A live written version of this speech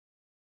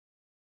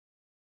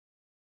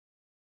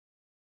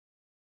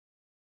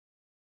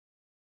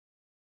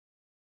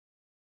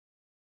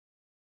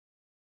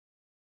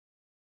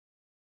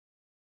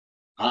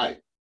Hi.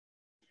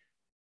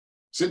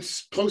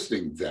 Since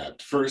posting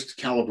that first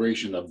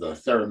calibration of the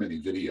Theremini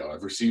video,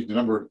 I've received a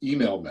number of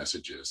email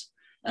messages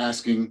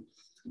asking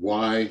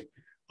why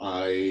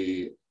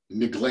I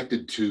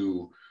neglected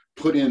to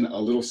put in a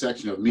little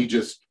section of me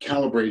just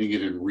calibrating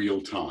it in real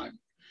time,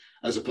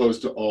 as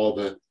opposed to all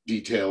the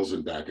details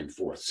and back and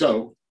forth.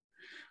 So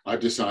I've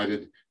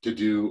decided to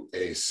do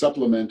a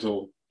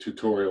supplemental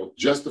tutorial,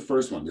 just the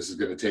first one. This is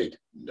going to take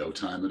no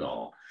time at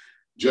all,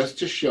 just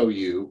to show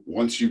you,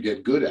 once you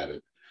get good at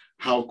it,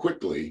 how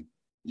quickly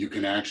you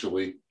can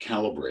actually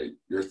calibrate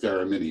your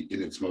Theremini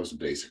in its most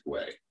basic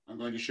way. I'm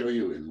going to show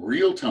you in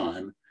real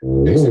time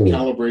basic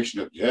calibration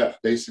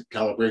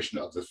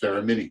of the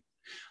Theremini.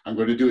 I'm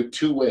going to do it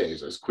two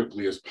ways as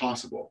quickly as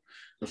possible.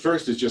 The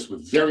first is just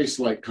with very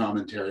slight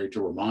commentary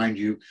to remind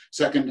you.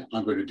 Second,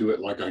 I'm going to do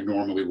it like I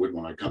normally would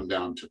when I come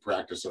down to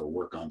practice or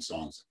work on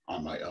songs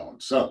on my own.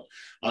 So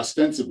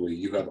ostensibly,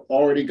 you have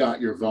already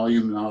got your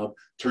volume knob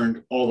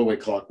turned all the way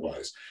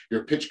clockwise,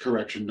 your pitch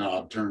correction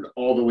knob turned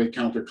all the way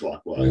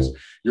counterclockwise,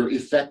 your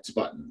effects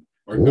button,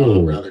 or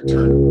knob rather,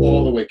 turned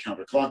all the way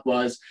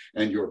counterclockwise,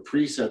 and your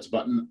presets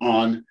button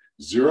on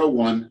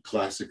 01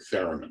 Classic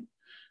Theremin.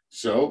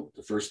 So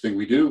the first thing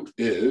we do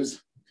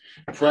is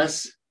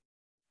press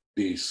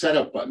the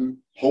setup button,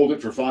 hold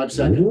it for 5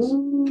 seconds,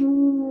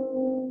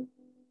 and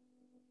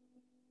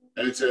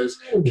it says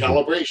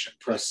calibration.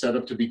 Press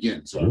setup to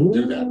begin. So I will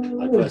do that.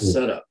 I press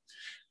setup.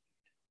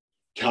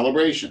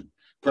 Calibration.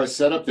 Press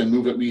setup, then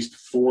move at least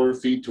 4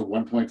 feet to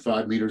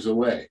 1.5 meters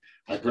away.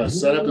 I press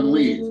setup and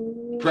leave.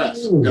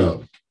 Press,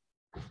 go.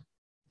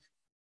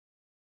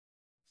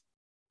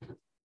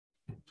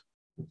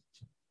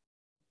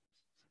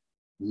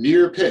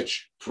 Near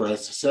pitch.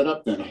 Press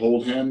setup, then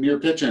hold hand near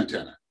pitch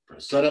antenna.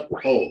 Press setup,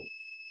 hold.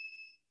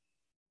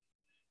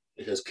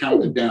 It has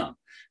counted down.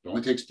 It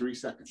only takes 3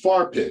 seconds.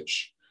 Far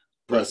pitch.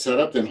 Press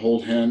setup, then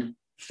hold hand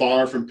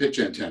far from pitch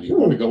antenna. You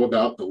want to go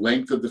about the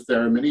length of the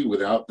Theremini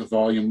without the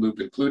volume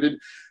loop included.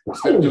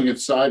 Instead of doing it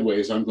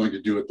sideways, I'm going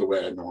to do it the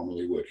way I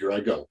normally would. Here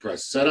I go.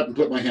 Press setup and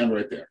put my hand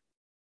right there.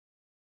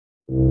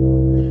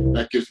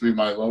 That gives me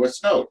my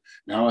lowest note.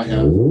 Now I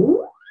have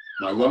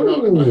my low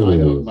note and my high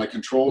note. My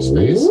control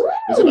space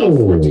is about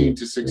 14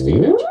 to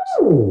 16 inches.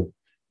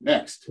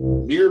 Next,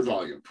 near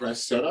volume.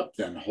 Press setup,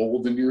 then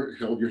hold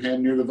your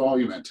hand near the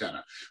volume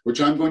antenna,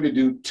 which I'm going to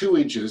do 2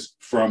 inches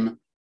from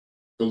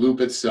the loop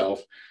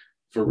itself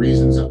for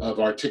reasons of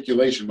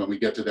articulation when we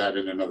get to that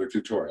in another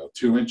tutorial,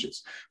 2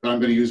 inches. But I'm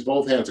going to use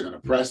both hands. I'm going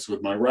to press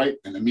with my right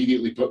and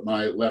immediately put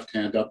my left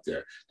hand up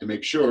there to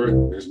make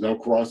sure there's no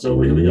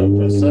crossover. Here we go.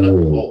 Press setup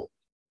and hold.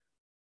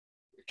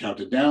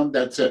 Count it down.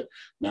 That's it.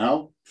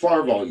 Now,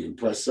 far volume.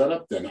 Press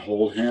setup, then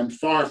hold hand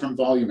far from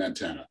volume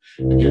antenna.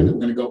 Again, I'm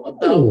going to go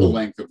about the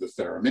length of the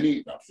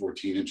Theremini, about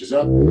 14 inches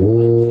up.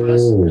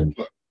 Press and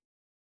put.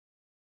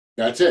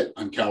 That's it.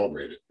 I'm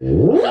calibrated. I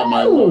have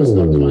my lowest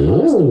note to my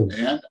highest note,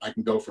 and I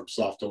can go from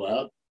soft to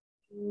loud,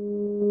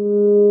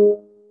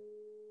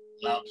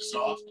 loud to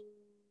soft,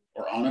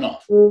 or on and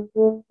off.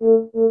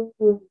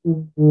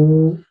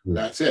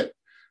 That's it.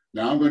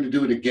 Now I'm going to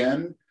do it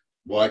again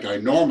like I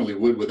normally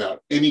would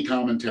without any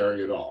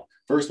commentary at all.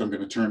 First, I'm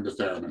going to turn the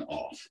Theremin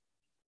off,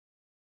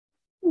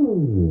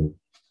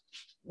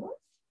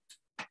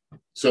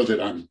 so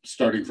that I'm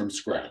starting from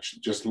scratch,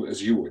 just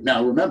as you would.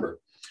 Now, remember,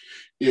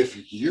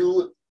 if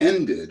you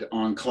ended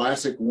on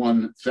Classic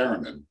 1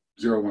 Theremin,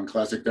 01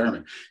 Classic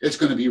Theremin, it's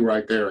going to be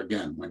right there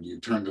again. When you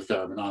turn the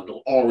Theremin on,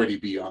 it'll already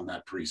be on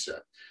that preset.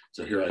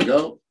 So here I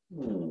go.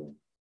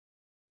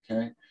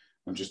 Okay.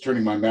 I'm just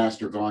turning my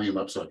master volume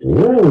up so I can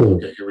hear it.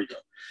 Okay, here we go.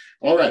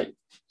 All right.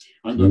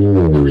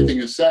 Everything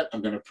is set.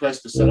 I'm going to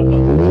press the setup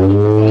button for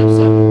 5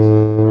 seconds.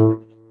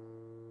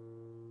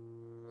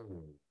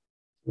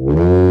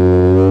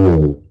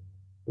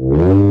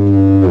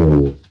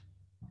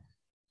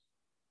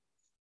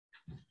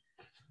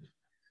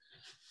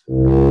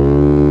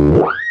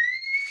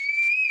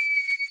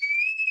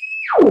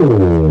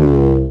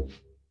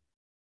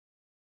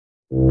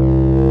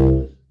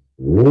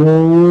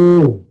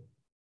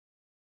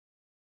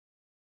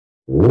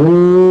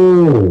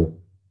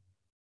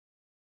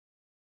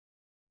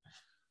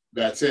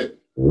 That's it.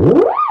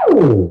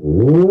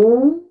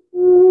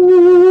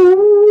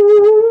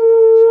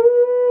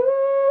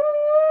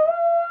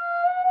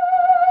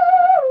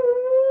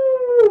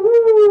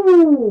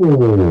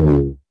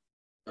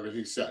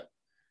 Everything's set.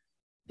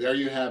 There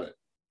you have it.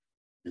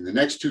 In the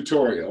next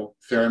tutorial,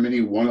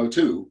 Theremini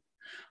 102,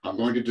 I'm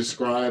going to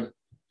describe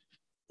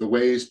the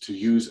ways to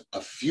use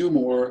a few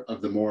more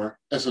of the more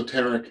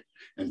esoteric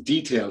and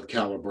detailed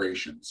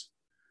calibrations.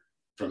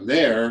 From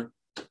there,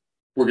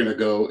 we're going to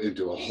go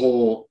into a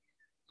whole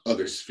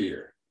other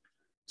sphere.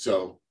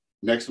 So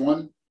next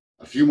one,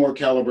 a few more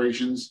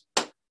calibrations,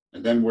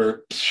 and then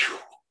we're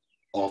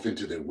off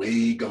into the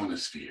way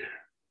gonosphere.